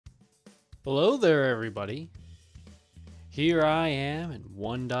Hello there, everybody. Here I am in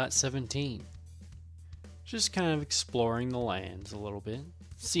 1.17. Just kind of exploring the lands a little bit,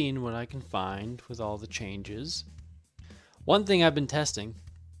 seeing what I can find with all the changes. One thing I've been testing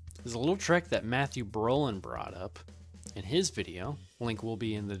is a little trick that Matthew Brolin brought up in his video, link will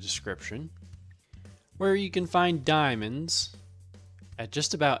be in the description, where you can find diamonds at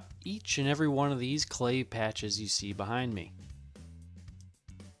just about each and every one of these clay patches you see behind me.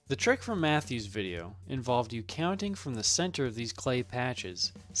 The trick from Matthew's video involved you counting from the center of these clay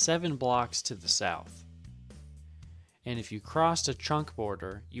patches 7 blocks to the south. And if you crossed a chunk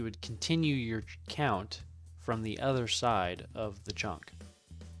border, you would continue your count from the other side of the chunk.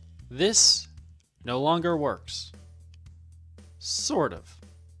 This no longer works. Sort of.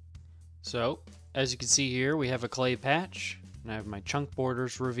 So, as you can see here, we have a clay patch, and I have my chunk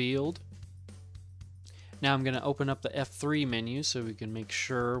borders revealed. Now I'm going to open up the F3 menu so we can make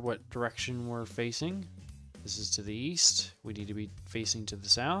sure what direction we're facing. This is to the east. We need to be facing to the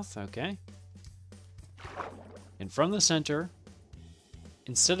south. Okay. And from the center,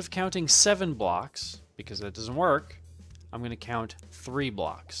 instead of counting 7 blocks, because that doesn't work, I'm going to count 3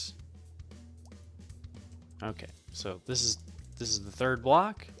 blocks. Okay, so this is the 3rd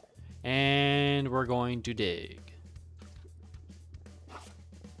block, and we're going to dig.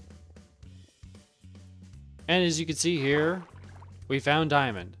 And as you can see here, we found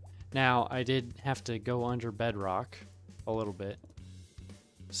diamond. Now, I did have to go under bedrock a little bit,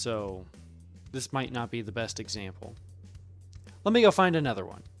 so this might not be the best example. Let me go find another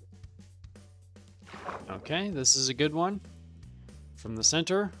one. Okay, this is a good one. From the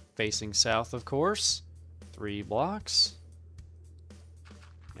center, facing south, of course, 3 blocks.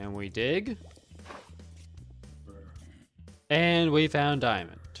 And we dig. And we found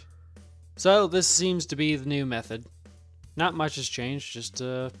diamond. So this seems to be the new method. Not much has changed, just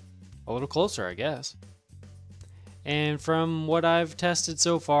a little closer, I guess. And from what I've tested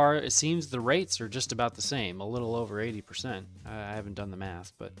so far, it seems the rates are just about the same, a little over 80%. I haven't done the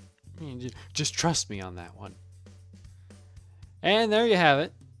math, but just trust me on that one. And there you have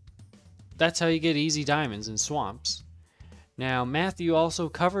it. That's how you get easy diamonds in swamps. Now, Matthew also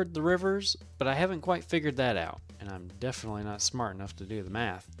covered the rivers, but I haven't quite figured that out, and I'm definitely not smart enough to do the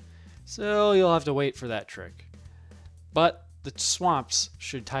math. So you'll have to wait for that trick. But the swamps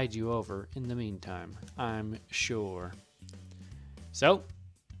should tide you over in the meantime, I'm sure. So,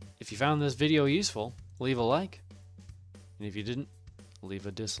 if you found this video useful, leave a like. And if you didn't, leave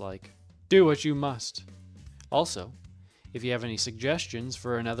a dislike. Do what you must. Also, if you have any suggestions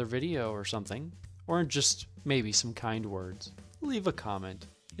for another video or something, or just maybe some kind words, leave a comment.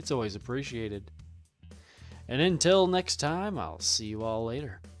 It's always appreciated. And until next time, I'll see you all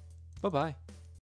later. Bye-bye.